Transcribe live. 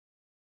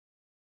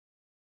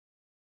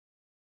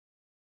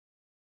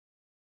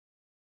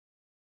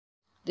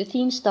The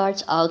theme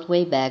starts out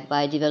way back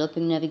by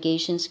developing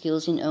navigation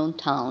skills in own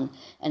town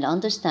and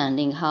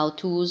understanding how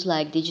tools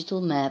like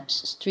digital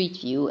maps, street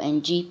view,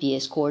 and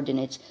GPS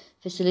coordinates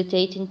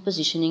facilitate in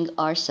positioning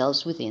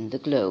ourselves within the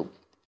globe.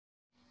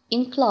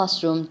 In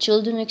classroom,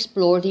 children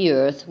explore the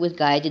earth with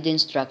guided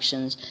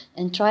instructions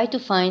and try to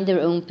find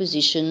their own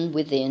position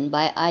within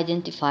by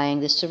identifying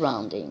the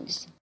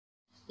surroundings.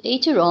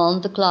 Later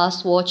on, the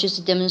class watches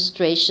a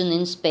demonstration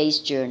in space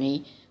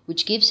journey,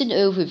 which gives an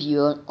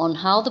overview on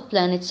how the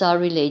planets are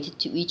related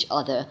to each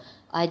other,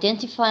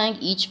 identifying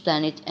each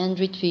planet and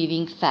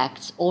retrieving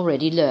facts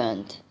already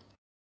learned.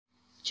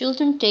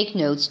 Children take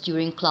notes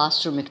during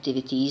classroom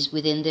activities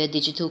within their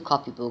digital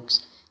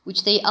copybooks,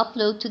 which they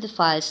upload to the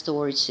file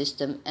storage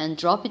system and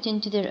drop it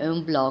into their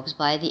own blogs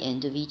by the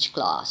end of each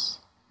class.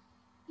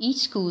 Each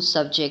school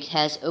subject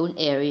has own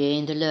area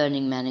in the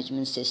learning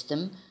management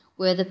system,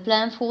 where the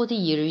plan for the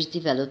year is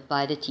developed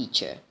by the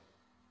teacher.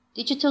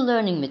 Digital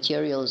learning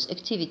materials,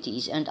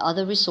 activities, and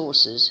other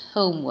resources,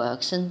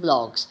 homeworks, and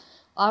blogs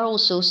are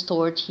also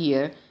stored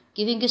here,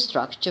 giving a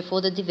structure for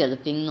the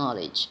developing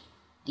knowledge.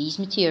 These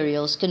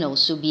materials can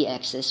also be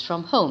accessed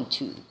from home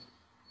too.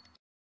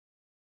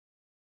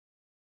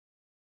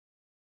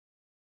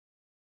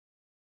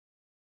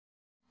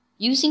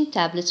 Using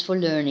tablets for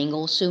learning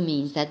also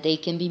means that they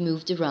can be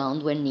moved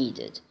around when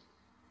needed.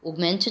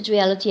 Augmented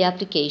reality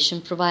application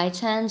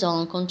provides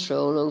hands-on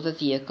control over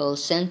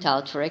vehicles sent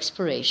out for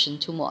exploration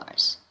to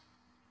Mars.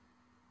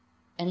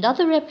 And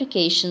other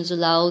applications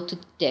allow to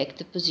detect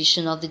the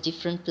position of the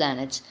different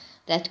planets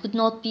that could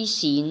not be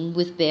seen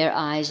with bare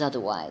eyes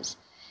otherwise,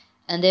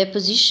 and their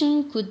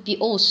position could be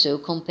also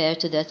compared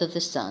to that of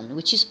the Sun,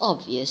 which is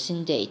obvious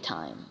in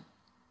daytime.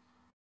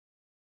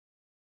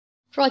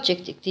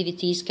 Project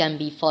activities can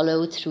be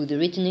followed through the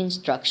written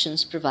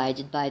instructions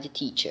provided by the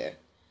teacher.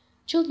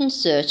 Children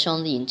search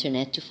on the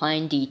internet to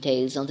find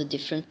details on the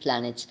different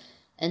planets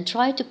and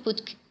try to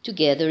put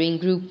together in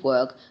group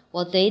work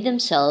what they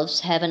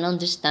themselves have an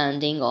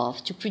understanding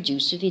of to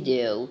produce a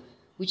video,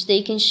 which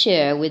they can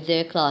share with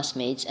their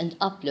classmates and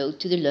upload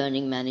to the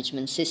learning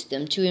management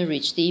system to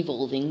enrich the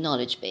evolving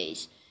knowledge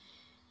base.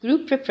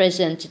 Group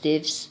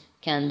representatives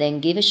can then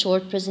give a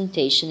short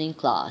presentation in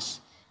class.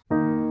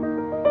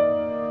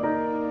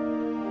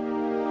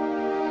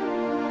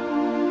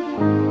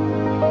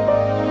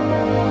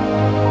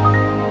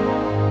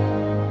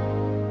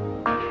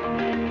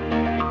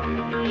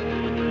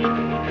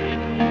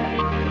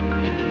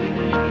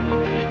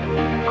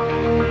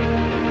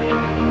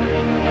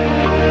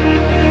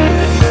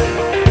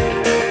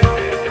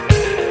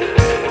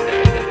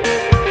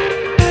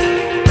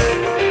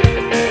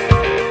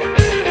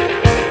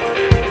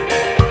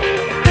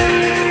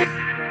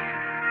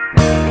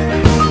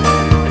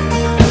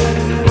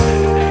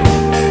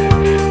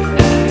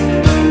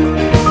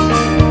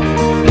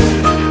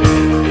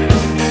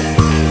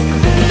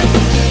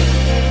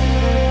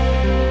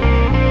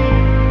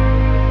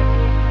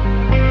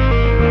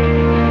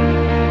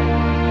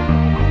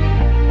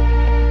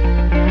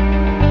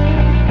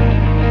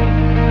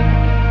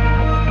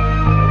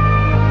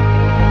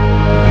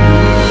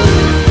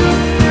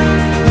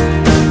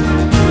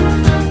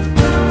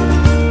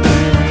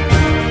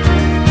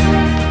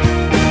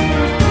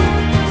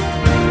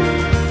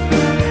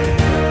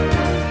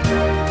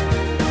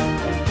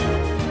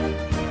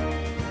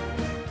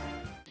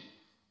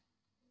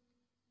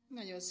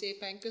 Nagyon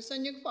szépen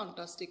köszönjük,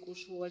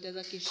 fantasztikus volt ez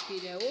a kis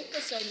videó.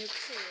 Köszönjük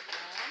szépen!